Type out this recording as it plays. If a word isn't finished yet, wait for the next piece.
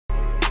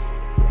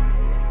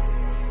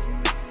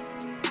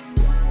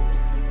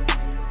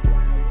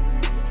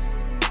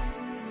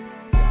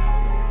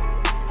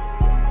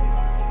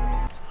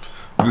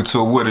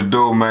YouTube, what it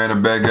do, man? The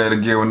back guy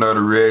again with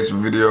another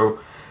reaction video.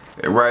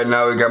 And right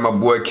now we got my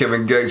boy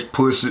Kevin Gates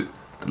Push It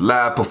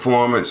live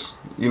performance.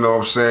 You know what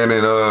I'm saying?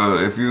 And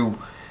if you've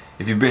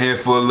been here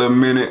for a little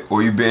minute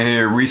or you've been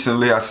here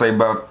recently, I say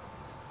about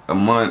a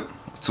month,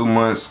 2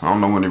 months. I don't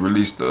know when they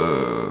released the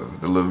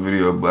little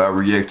video, but I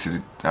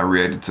reacted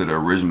to the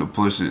original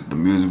Push It, the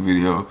music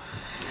video.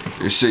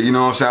 And shit, you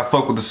know what I'm saying? I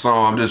fuck with the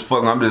song. I'm just you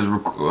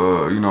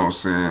know what I'm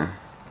saying,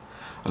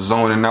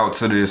 zoning out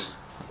to this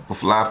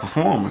live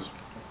performance.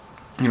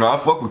 You know, I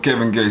fuck with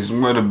Kevin Gates. He's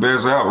one of the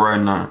best out right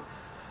now.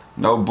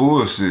 No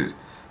bullshit.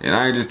 And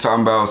I ain't just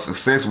talking about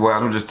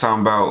success-wise, I'm just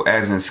talking about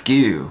as in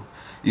skill.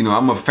 You know,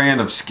 I'm a fan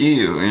of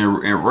skill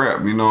in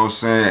rap, you know what I'm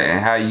saying, and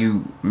how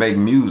you make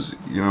music,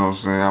 you know what I'm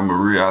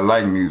saying. I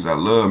like music, I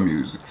love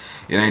music.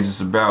 It ain't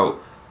just about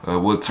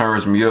what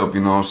turns me up,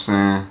 you know what I'm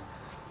saying.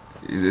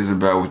 It's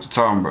about what you're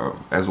talking about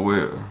as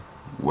well.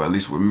 Well, at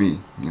least with me,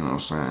 you know what I'm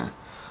saying.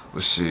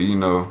 But shit, you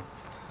know,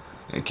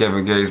 and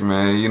Kevin Gates,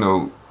 man, you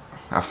know,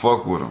 I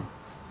fuck with him.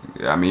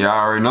 I mean, y'all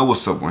already know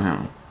what's up with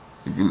him.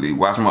 If you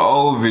watch my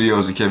old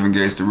videos of Kevin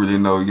Gates to really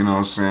know, you know what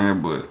I'm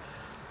saying. But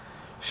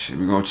shit,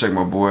 we gonna check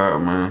my boy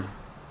out, man.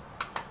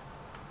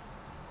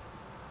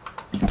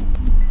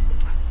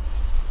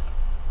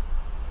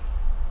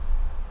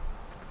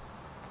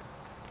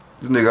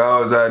 This nigga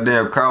always got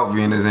damn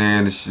coffee in his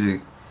hand and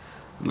shit.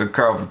 Little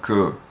coffee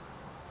cup.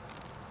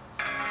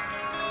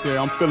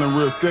 Yeah, I'm feeling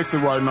real sexy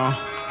right now.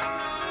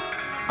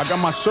 I got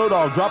my shirt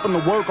off, dropping the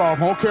work off,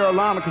 home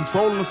Carolina,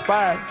 controlling the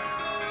spot.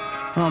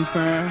 You know what I'm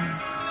saying?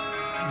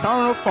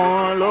 Turn the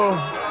phone low.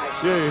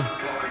 Yeah.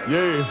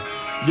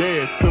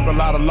 Took a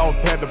lot of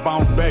loss, had to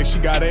bounce back. She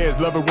got ass,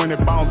 love it when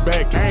it bounced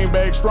back. Came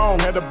back strong,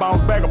 had to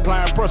bounce back.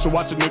 Applying pressure,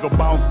 watch a nigga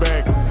bounce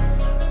back.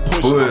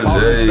 Push,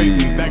 all this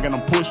face me thinking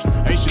I'm pushing.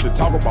 Ain't shit to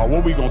talk about,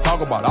 what we gonna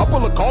talk about? I'll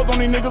pull a calls on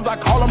these niggas, I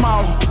call them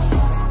out.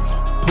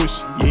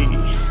 Push,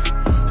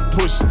 yeah.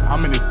 Push,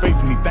 I'm in his face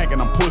and he thinking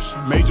I'm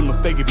pushing. Major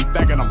mistake if he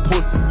thinking I'm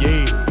pussy,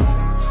 yeah.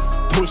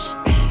 Push,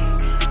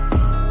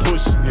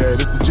 yeah,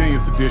 this the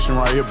Genius Edition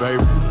right here,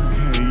 baby.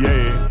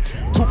 Yeah.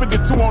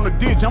 252 on the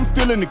ditch, I'm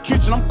still in the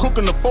kitchen, I'm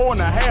cooking the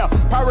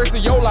 4.5. Pirates the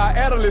Yola,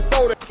 Adderley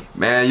soda.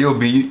 Man, you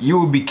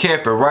would be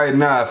capping right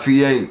now if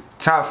he ain't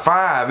top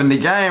 5 in the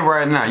game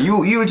right now. You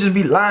would just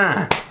be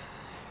lying.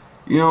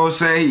 You know what I'm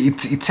saying?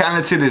 He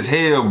talented as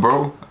hell,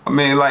 bro. I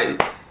mean,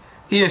 like,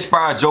 he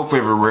inspired your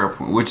favorite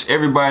rapper, which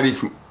everybody,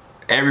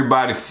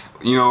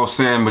 you know what I'm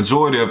saying,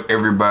 majority of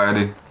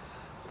everybody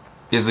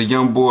is a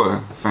Young Boy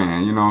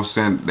fan, you know what I'm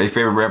saying? Their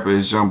favorite rapper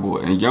is Young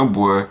Boy, and Young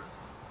Boy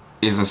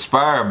is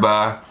inspired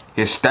by,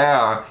 his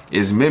style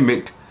is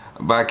mimicked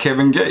by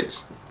Kevin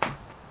Gates.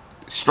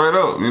 Straight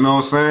up, you know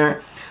what I'm saying?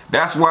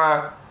 That's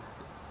why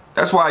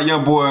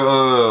Young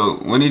Boy,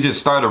 when he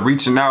just started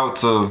reaching out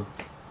to,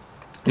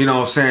 you know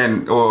what I'm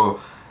saying, or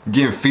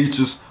getting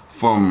features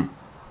from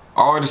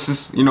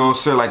artists, you know what I'm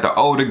saying, like the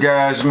older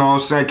guys, you know what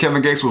I'm saying,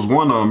 Kevin Gates was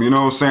one of them, you know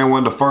what I'm saying,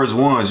 one of the first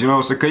ones, you know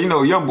what I'm saying, cause you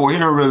know, Young Boy, he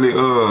don't really,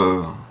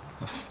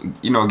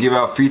 you know, give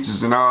out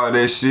features and all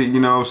that shit, you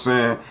know what I'm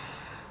saying,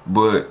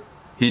 but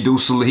he do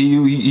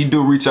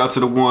reach out to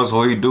the ones,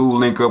 or he do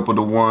link up with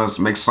the ones,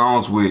 make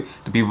songs with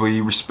the people he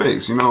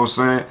respects, you know what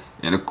I'm saying,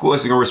 and of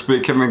course he gonna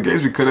respect Kevin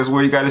Gates because that's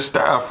where he got his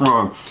style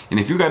from, and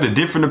if you got a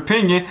different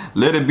opinion,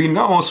 let it be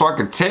known so I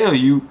can tell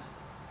you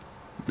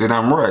that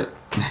I'm right.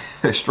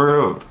 Straight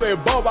up. Say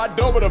above, I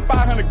double the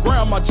 500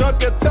 gram. My judge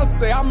that test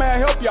say I may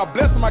help you. I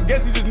bless him. I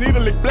guess he just need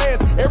a lick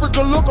blast. Every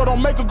good looker don't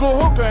make a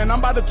good hooker, and I'm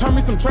about to turn me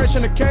some trash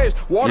in the cash.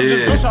 Water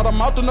just gush out of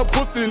mouth in the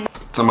pussy.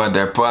 Talking about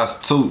that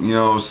prostitute, you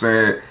know what I'm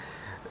saying?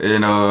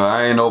 And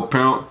I ain't no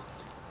pimp,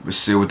 but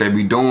shit, what they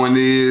be doing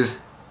is,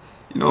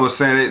 you know what I'm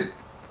saying?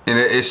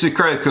 It shit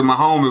crazy because my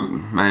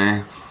homie,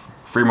 man,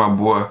 free my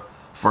boy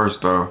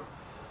first off.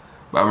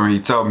 But I remember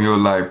he told me, he was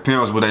like,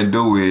 pimps, what they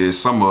do is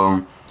some of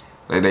them.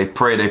 Like they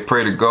pray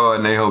to God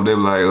and they hope they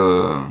be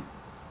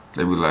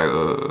like,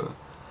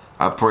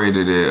 I pray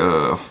that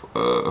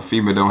a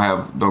female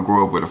don't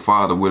grow up with a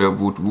father, whatever,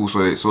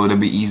 so it'll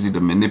be easy to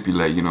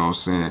manipulate, you know what I'm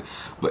saying?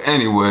 But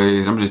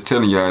anyways, I'm just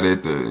telling y'all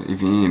that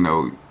if you ain't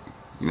know,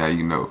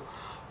 you know.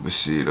 But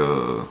shit,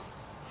 what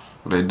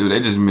they do,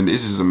 it's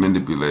just a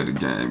manipulated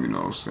game, you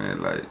know what I'm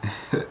saying? Like,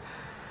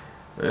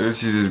 this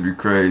shit just be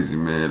crazy,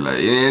 man. Like,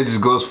 it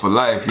just goes for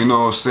life, you know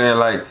what I'm saying?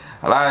 Like,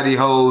 a lot of these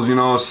hoes, you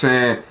know what I'm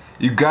saying?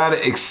 You gotta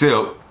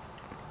accept,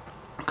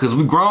 cause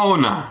we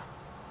grown now.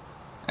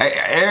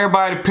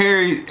 Everybody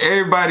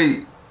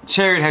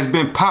cherry has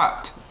been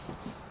popped.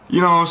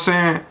 You know what I'm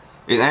saying?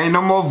 It ain't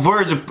no more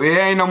virgin, it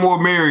ain't no more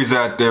Marys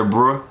out there,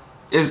 bro.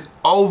 It's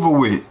over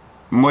with.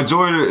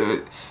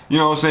 Majority, you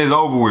know what I'm saying, it's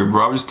over with,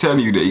 bro. I'm just telling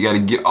you that. You gotta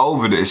get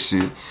over that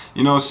shit.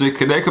 You know what I'm saying?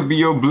 Cause that could be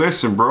your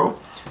blessing, bro.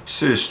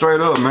 Shit,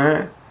 straight up,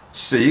 man.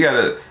 Shit, you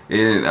gotta,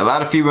 and a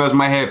lot of females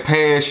might have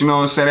past, you know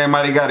what I'm saying, they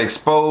might have got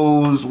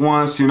exposed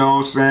once, you know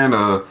what I'm saying,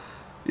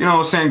 you know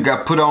what I'm saying,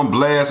 got put on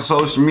blast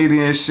on social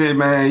media and shit,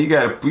 man. You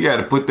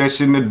gotta put that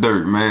shit in the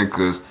dirt, man,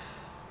 cause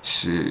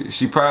shit,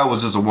 she probably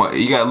was just a one,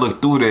 you gotta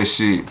look through that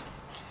shit.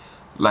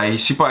 Like,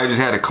 she probably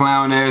just had a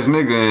clown ass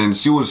nigga, and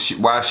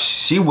while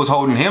she was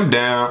holding him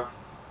down,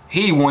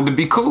 he wanted to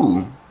be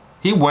cool.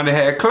 He wanted to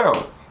have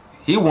clout.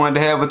 He wanted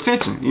to have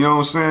attention. You know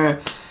what I'm saying?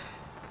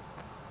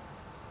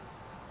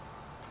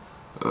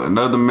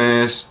 Another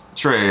man's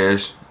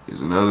trash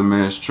is another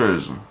man's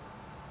treasure.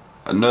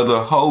 Another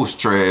hoe's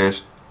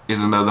trash is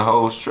another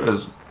hoe's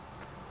treasure.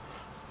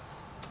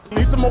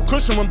 Need some more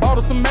cushion when bought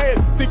her some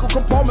meds. Secret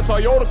compartment,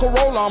 Toyota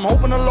Corolla. I'm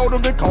hoping to load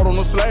them, get caught on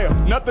the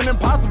slab. Nothing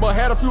impossible,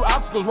 had a few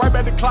obstacles. Right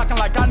back to clocking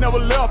like I never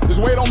left. This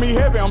weight on me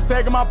heavy, I'm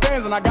sagging my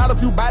pants, and I got a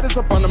few bodies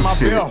up under my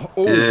belt.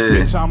 Oh,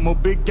 bitch, I'm a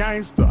big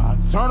gangster. I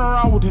turn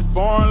around with this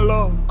foreign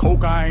love.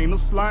 Cocaine, a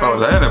slang. Oh,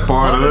 that ain't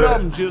part of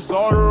them just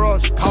order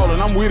rush.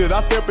 Calling, I'm with it. I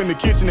step in the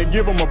kitchen and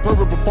give them a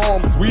perfect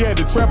performance. We had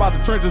to trap out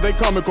the trenches, they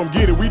come and come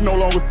get it. We no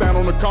longer stand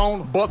on the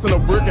corner. Busting a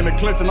brick in the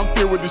clinch, and I'm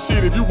still with the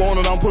shit. If you want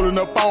it, I'm pulling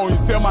up on you.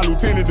 Tell my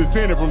lieutenant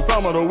descended from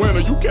summer to winter,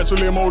 you catch a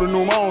limo to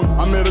New Moon.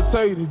 I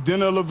meditated,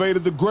 then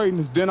elevated to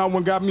greatness. Then I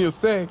went got me a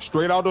sack,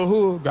 straight out the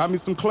hood, got me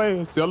some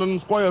class, selling them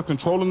squares,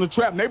 controlling the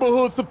trap.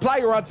 Neighborhood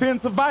supplier, I 10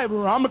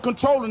 survivor. I'm a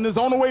controlling this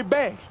on the way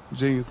back.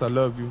 Genius, I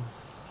love you.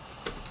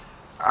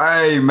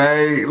 Hey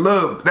man,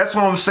 look, that's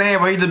what I'm saying,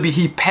 but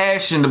he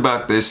passionate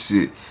about this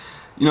shit.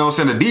 You know what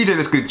I'm saying? The DJ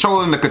that's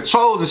controlling the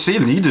controls and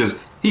shit, and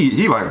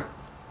he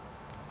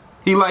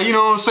like, you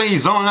know what I'm saying?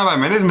 He's zoning out like,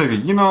 man, this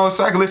nigga, you know what I'm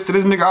saying? I can listen to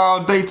this nigga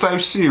all day type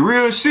shit,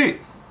 real shit.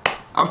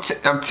 I'm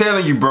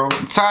telling you, bro.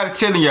 I'm tired of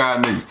telling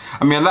y'all niggas.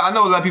 I mean, I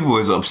know a lot of people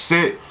is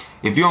upset.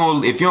 If you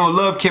don't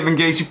love Kevin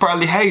Gates, you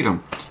probably hate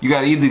him. You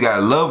either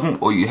gotta love him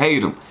or you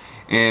hate him,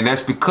 and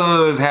that's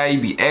because how he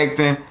be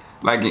acting,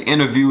 like in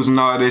interviews and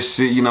all this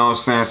shit. You know what I'm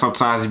saying?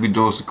 Sometimes he be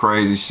doing some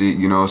crazy shit.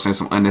 You know what I'm saying?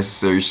 Some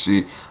unnecessary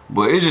shit.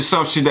 But it's just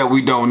some shit that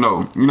we don't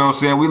know. You know what I'm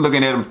saying? We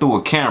looking at him through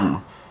a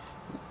camera.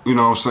 You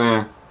know what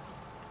I'm saying?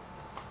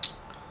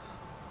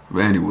 But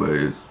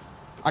anyways.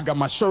 I got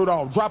my shirt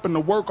off, dropping the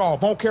work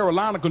off. On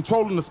Carolina,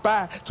 controlling the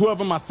spy.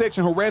 12 in my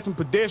section, harassing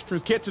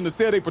pedestrians. Catching the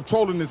cell, they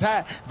patrolling this high.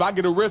 If I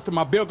get arrested,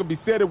 my bill could be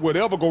set at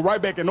whatever. Go right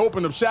back and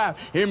open up shop.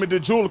 Him and the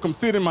jeweler come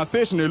sit in my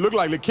session. It look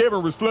like the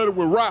Kevin was flooded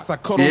with rocks. I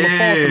cut on the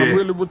false and I'm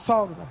really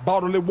retarded. I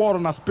bottle it water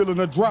and I spill in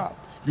a drop.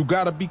 You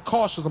gotta be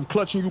cautious, I'm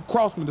clutching you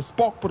cross me. The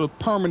spark put a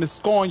permanent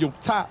scar on your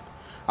top.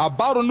 I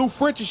bought a new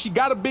Frenchie, she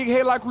got a big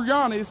head like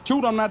Rihanna. It's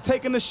cute, I'm not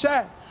taking a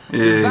shot.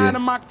 Yeah. Design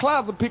in my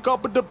closet, pick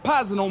up a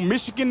deposit on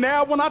Michigan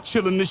now when I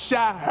chill in the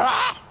shot.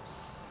 Ah!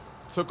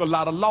 Took a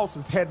lot of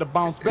losses, had to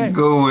bounce back.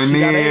 Going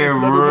in,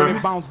 bro. When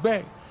it bounced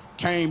back,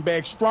 came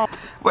back strong.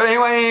 But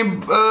anyway,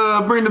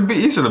 ain't bring the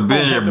beat. You should have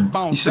been.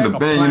 You should have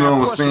been. You know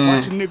what I'm saying?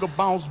 Watch a nigga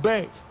bounce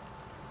back.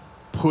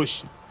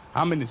 Pushing.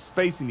 I'm in his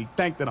face and he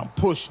think that I'm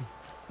pushing.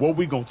 What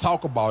we gonna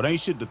talk about?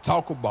 Ain't shit to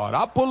talk about.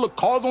 I pull the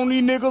cars on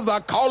these niggas,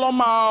 I call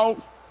them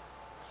out.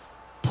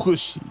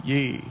 Pushing,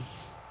 yeah.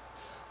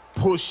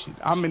 Push it.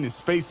 I'm in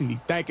his face and he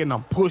thinking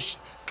I'm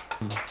pushing.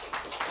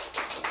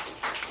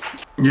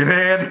 Yeah,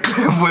 they had to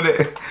clap for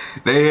that.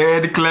 They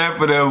had to clap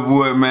for that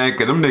boy, man,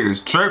 cause them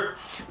niggas trip.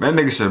 Man,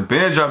 niggas should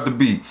been drop the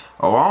beat.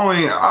 Oh,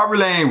 I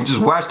really ain't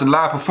just watched the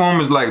live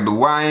performance like the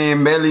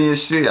YN Melly and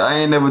shit. I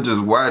ain't never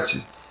just watch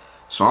it.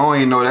 So I don't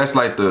even know that's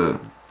like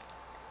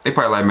they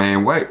probably like,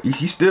 man, what?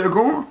 He still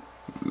going?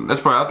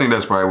 I think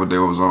that's probably what they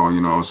was on,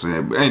 you know what I'm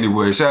saying? But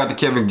anyway, shout out to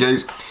Kevin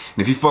Gates.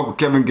 And if you fuck with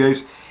Kevin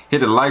Gates,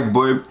 hit the like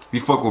button. If you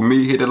fuck with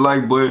me, hit the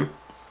like button.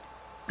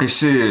 And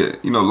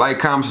shit, you know, like,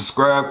 comment,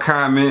 subscribe,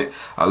 comment.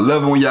 I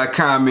love it when y'all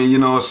comment, you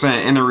know what I'm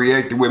saying,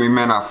 interact with me,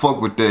 man. I fuck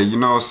with that, you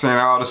know what I'm saying.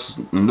 All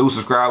the new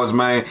subscribers,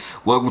 man,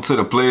 welcome to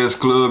the Players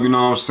Club, you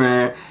know what I'm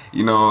saying.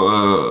 You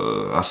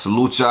know, I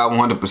salute y'all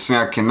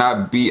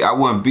 100%. I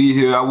wouldn't be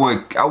here. I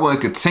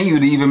wouldn't continue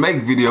to even make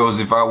videos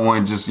if I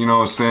wasn't just, you know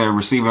what I'm saying,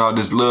 receiving all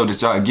this love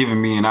that y'all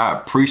giving me, and I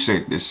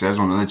appreciate this shit. I just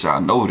want to let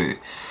y'all know that,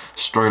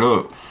 straight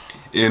up.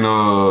 And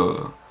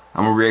I'm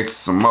gonna react to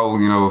some more,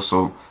 you know,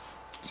 so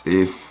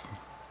if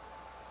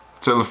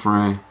tell a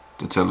friend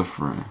to tell a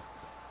friend.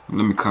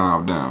 Let me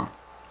calm down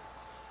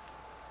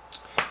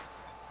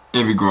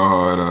and be growing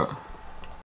hard up.